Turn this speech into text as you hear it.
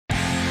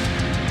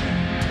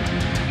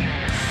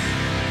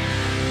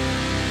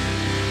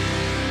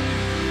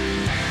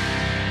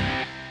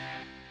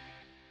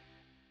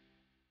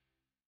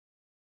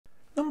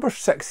Number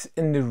 6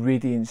 in the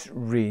Radiance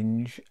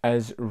range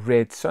is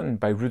Rote Sonne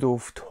by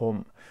Rudolf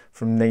Thome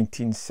from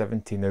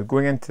 1970. Now,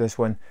 going into this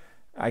one,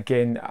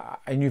 again,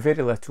 I knew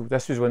very little.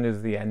 This was one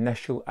of the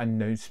initial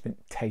announcement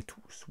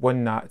titles,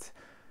 one that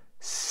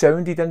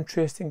sounded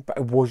interesting, but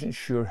I wasn't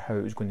sure how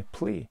it was going to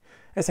play.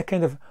 It's a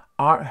kind of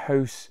art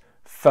house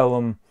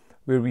film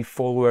where we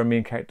follow our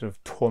main character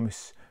of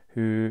Thomas,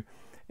 who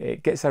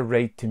gets a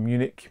ride to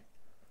Munich.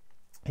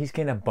 He's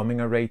kind of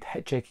bumming a ride,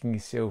 hitchhiking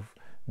himself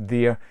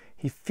there.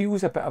 He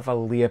feels a bit of a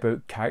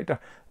layabout character.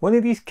 One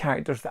of these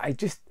characters that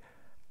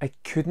I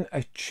couldn't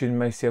attune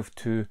myself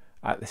to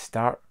at the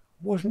start.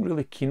 Wasn't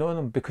really keen on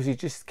him because he's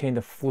just kind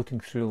of floating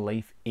through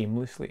life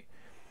aimlessly.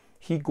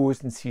 He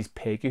goes and sees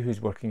Peggy,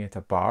 who's working at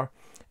a bar,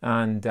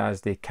 and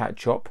as they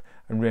catch up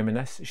and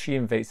reminisce, she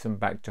invites him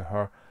back to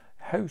her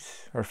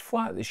house, her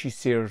flat that she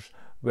shares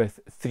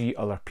with 3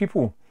 other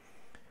people.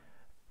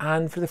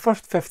 And for the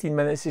first 15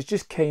 minutes, it's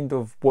just kind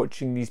of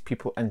watching these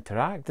people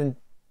interact, and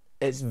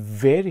it's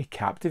very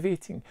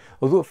captivating.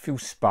 Although it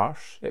feels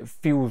sparse, it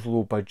feels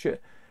low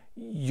budget,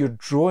 you're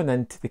drawn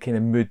into the kind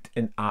of mood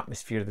and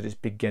atmosphere that it's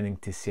beginning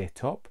to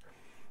set up.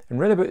 And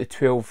around about the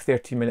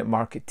 12-13 minute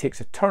mark, it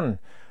takes a turn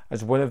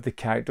as one of the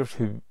characters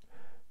who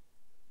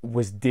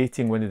was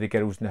dating one of the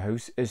girls in the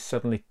house is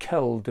suddenly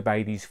killed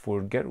by these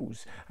 4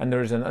 girls. And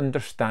there's an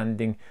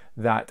understanding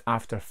that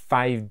after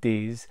 5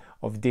 days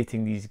of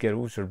dating these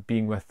girls or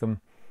being with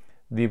them,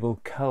 they will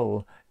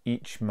kill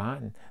each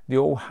man. They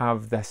all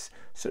have this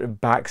sort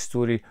of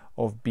backstory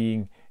of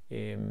being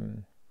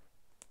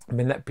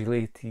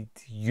manipulated,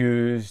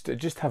 used, or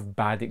just have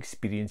bad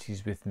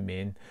experiences with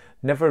men.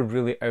 Never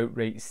really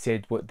outright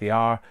said what they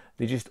are.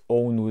 They just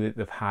all know that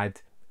they've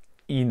had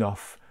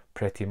enough,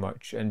 pretty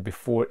much, and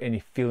before any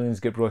feelings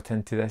get brought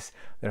into this,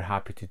 they're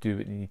happy to do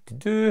what they need to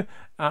do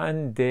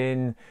and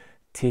then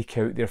take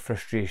out their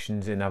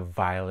frustrations in a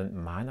violent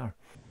manner.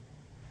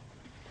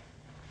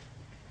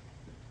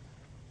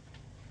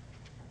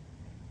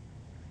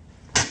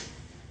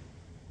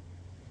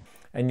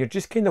 And you're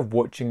just kind of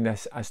watching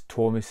this as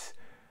Thomas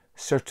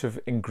sort of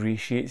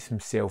ingratiates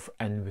himself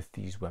in with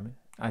these women,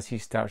 as he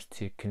starts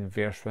to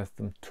converse with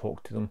them,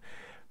 talk to them,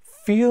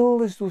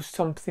 feel as though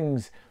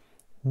something's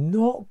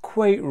not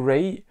quite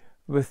right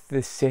with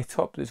the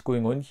setup that's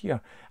going on here.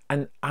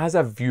 And as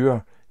a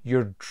viewer,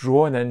 you're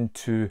drawn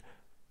into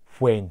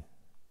when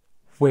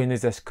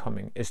is this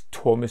coming? Is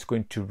Thomas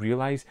going to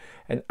realise?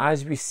 And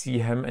as we see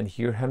him and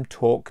hear him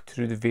talk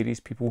through the various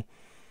people,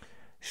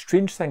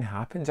 strange thing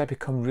happens. I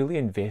become really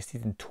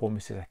invested in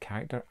Thomas as a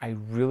character. I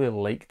really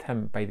liked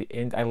him by the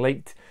end. I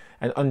liked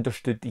and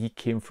understood that he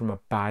came from a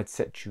bad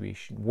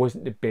situation,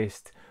 wasn't the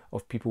best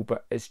of people,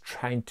 but is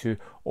trying to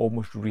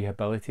almost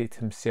rehabilitate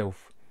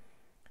himself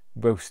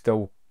while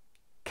still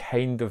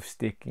kind of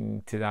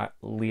sticking to that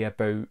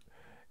layabout,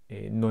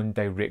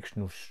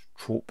 non-directional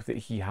trope that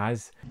he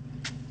has.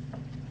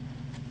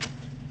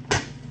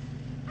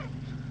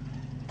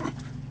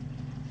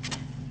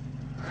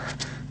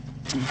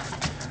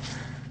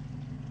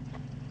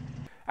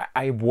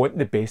 I want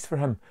the best for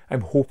him.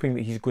 I'm hoping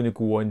that he's going to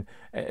go on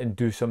and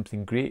do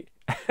something great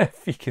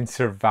if he can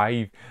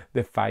survive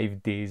the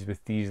 5 days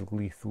with these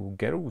lethal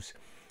girls.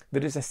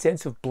 There is a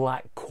sense of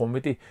black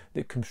comedy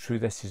that comes through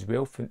this as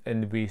well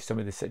in the way some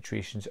of the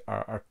situations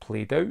are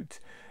played out.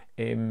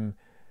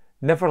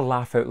 Never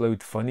laugh out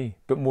loud funny,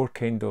 but more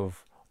kind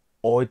of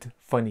odd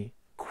funny,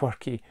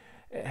 quirky.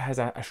 It has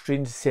a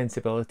strange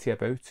sensibility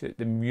about it.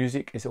 The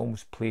music is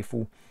almost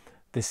playful.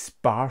 The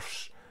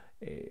sparse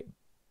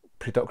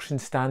production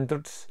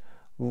standards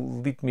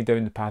lead me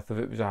down the path of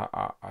it was a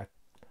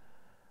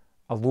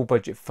low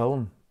budget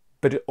film,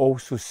 but it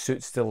also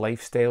suits the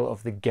lifestyle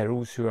of the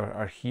girls who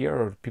are here,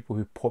 or people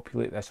who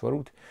populate this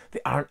world. They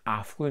aren't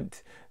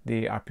affluent,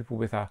 they are people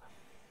with a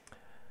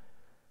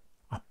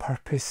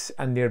purpose,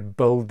 and they're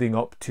building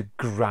up to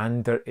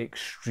grander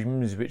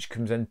extremes, which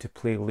comes into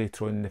play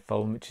later on in the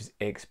film, which is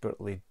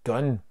expertly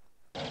done.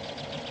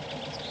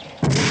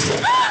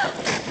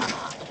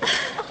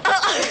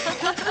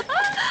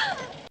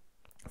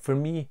 For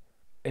me,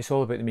 it's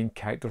all about the main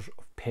characters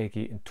of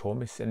Peggy and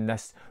Thomas and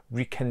this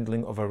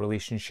rekindling of a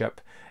relationship,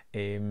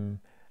 and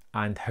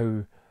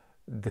how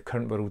the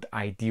current world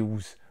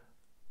ideals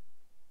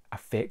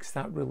affects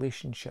that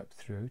relationship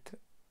throughout it,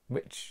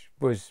 which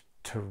was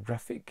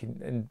terrific.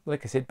 And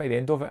like I said, by the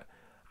end of it,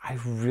 I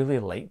really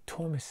liked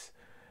Thomas.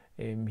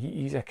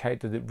 He's a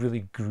character that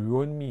really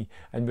grew on me,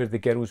 and where the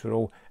girls were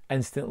all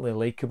instantly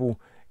likeable,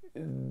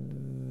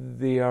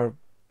 they are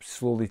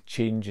slowly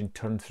change and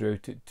turn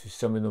throughout it to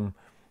some of them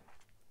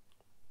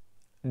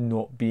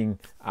not being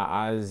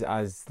as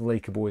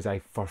likeable as I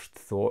first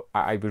thought.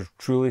 I was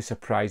truly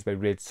surprised by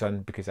Rote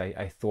Sonne because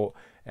I thought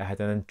it had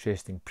an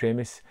interesting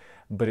premise,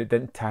 but it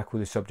didn't tackle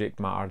the subject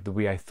matter the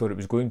way I thought it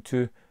was going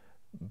to,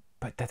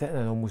 but did it in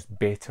an almost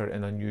better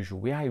and unusual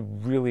way. I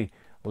really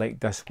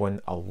liked this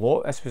one a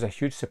lot. This was a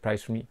huge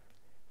surprise for me.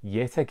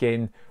 Yet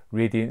again,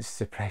 Radiance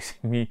surprising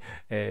me.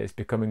 It's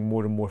becoming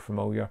more and more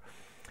familiar.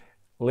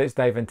 Let's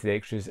dive into the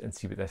extras and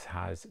see what this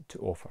has to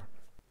offer.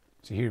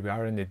 So here we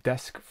are in the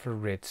disc for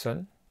Rote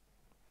Sonne.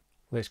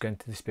 Let's go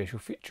into the special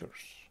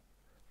features.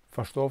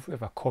 First off, we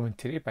have a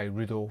commentary by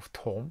Rudolf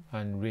Thome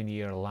and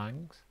Rainier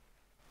Langs.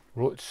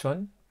 Rote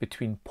Sonne,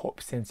 between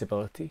pop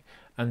sensibility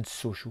and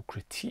social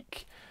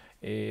critique.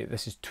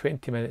 This is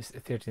 20 minutes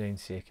 39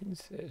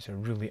 seconds. It's a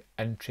really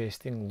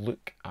interesting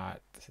look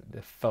at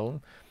the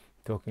film,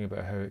 talking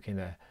about how it kind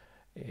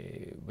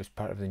of was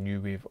part of the new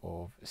wave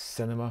of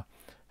cinema,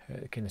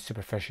 the kind of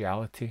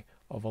superficiality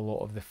of a lot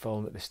of the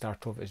film at the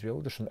start of it as well.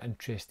 There's some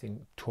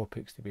interesting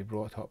topics to be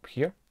brought up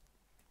here.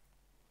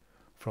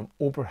 From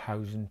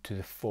Oberhausen to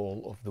the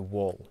fall of the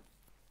wall.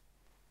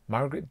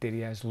 Margaret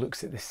Derriaz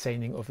looks at the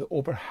signing of the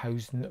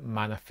Oberhausen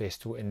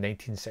Manifesto in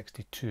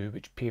 1962,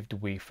 which paved the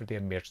way for the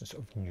emergence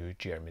of new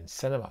German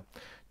cinema,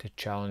 to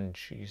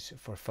challenges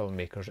for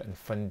filmmakers and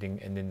funding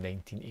in the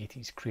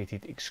 1980s,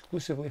 created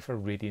exclusively for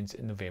Radiance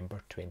in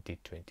November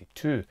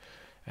 2022.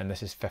 And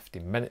this is 50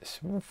 minutes,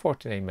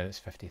 49 minutes,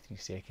 53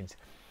 seconds.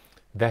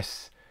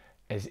 This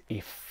is a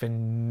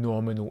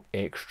phenomenal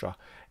extra.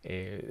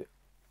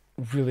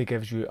 Really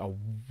gives you a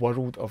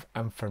world of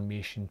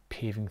information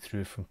paving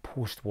through from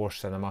post-war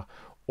cinema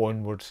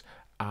onwards,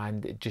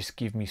 and it just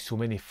gave me so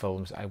many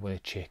films I want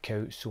to check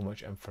out, so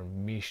much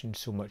information,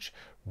 so much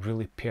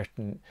really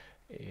pertinent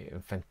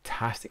and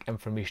fantastic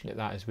information at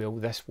that as well.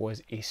 This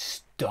was a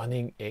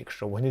stunning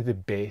extra, one of the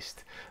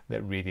best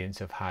that Radiance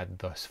have had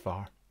thus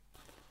far.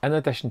 In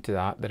addition to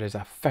that, there is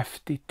a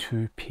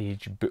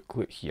 52-page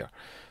booklet here.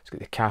 It's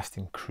got the cast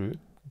and crew,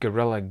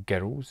 Guerrilla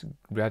Girls,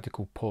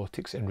 Radical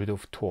Politics in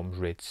Rudolf Thome's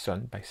Red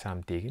Sonne by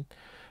Sam Dagan,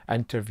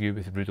 interview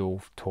with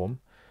Rudolf Thome,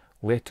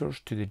 letters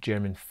to the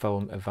German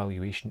Film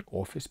Evaluation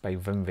Office by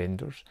Wim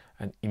Wenders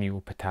and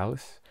Ennio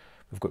Patalis.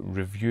 We've got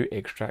review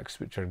extracts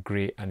which are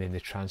great, and then the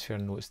transfer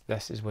notes.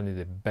 This is one of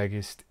the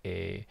biggest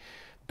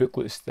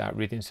booklets that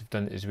Radiance have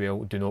done as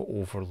well. Do not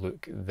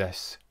overlook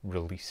this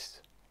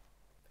release.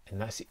 And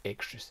that's the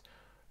extras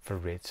for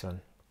Red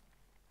Sonne.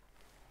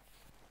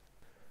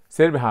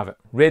 So there we have it,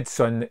 Red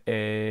Sonne.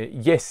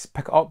 Yes,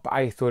 pick it up.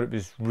 I thought it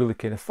was really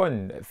kind of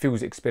fun. It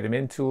feels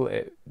experimental.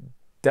 It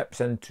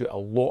dips into a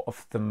lot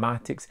of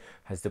thematics,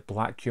 has the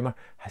black humour,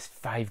 has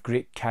 5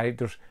 great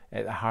characters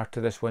at the heart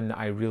of this one that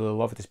I really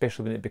love it,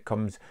 especially when it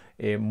becomes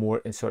more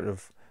in sort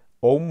of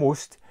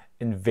almost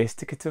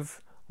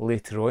investigative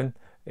later on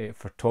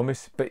for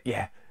Thomas. But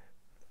yeah,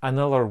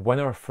 another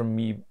winner from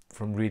me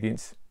from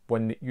Radiance,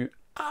 one that you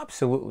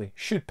absolutely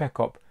should pick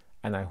up,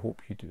 and I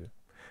hope you do.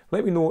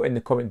 Let me know in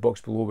the comment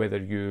box below whether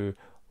you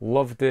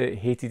loved it,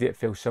 hated it,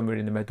 fell somewhere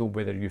in the middle,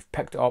 whether you've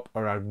picked it up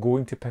or are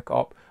going to pick it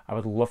up. I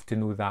would love to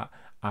know that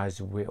as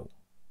well.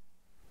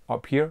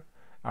 Up here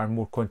are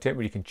more content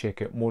where you can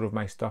check out more of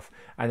my stuff,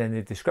 and in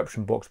the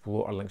description box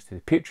below are links to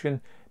the Patreon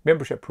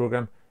membership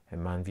program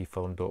and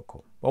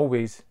manvfilm.com, all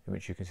ways in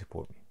which you can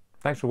support me.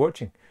 Thanks for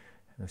watching,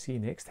 and I'll see you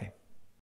next time.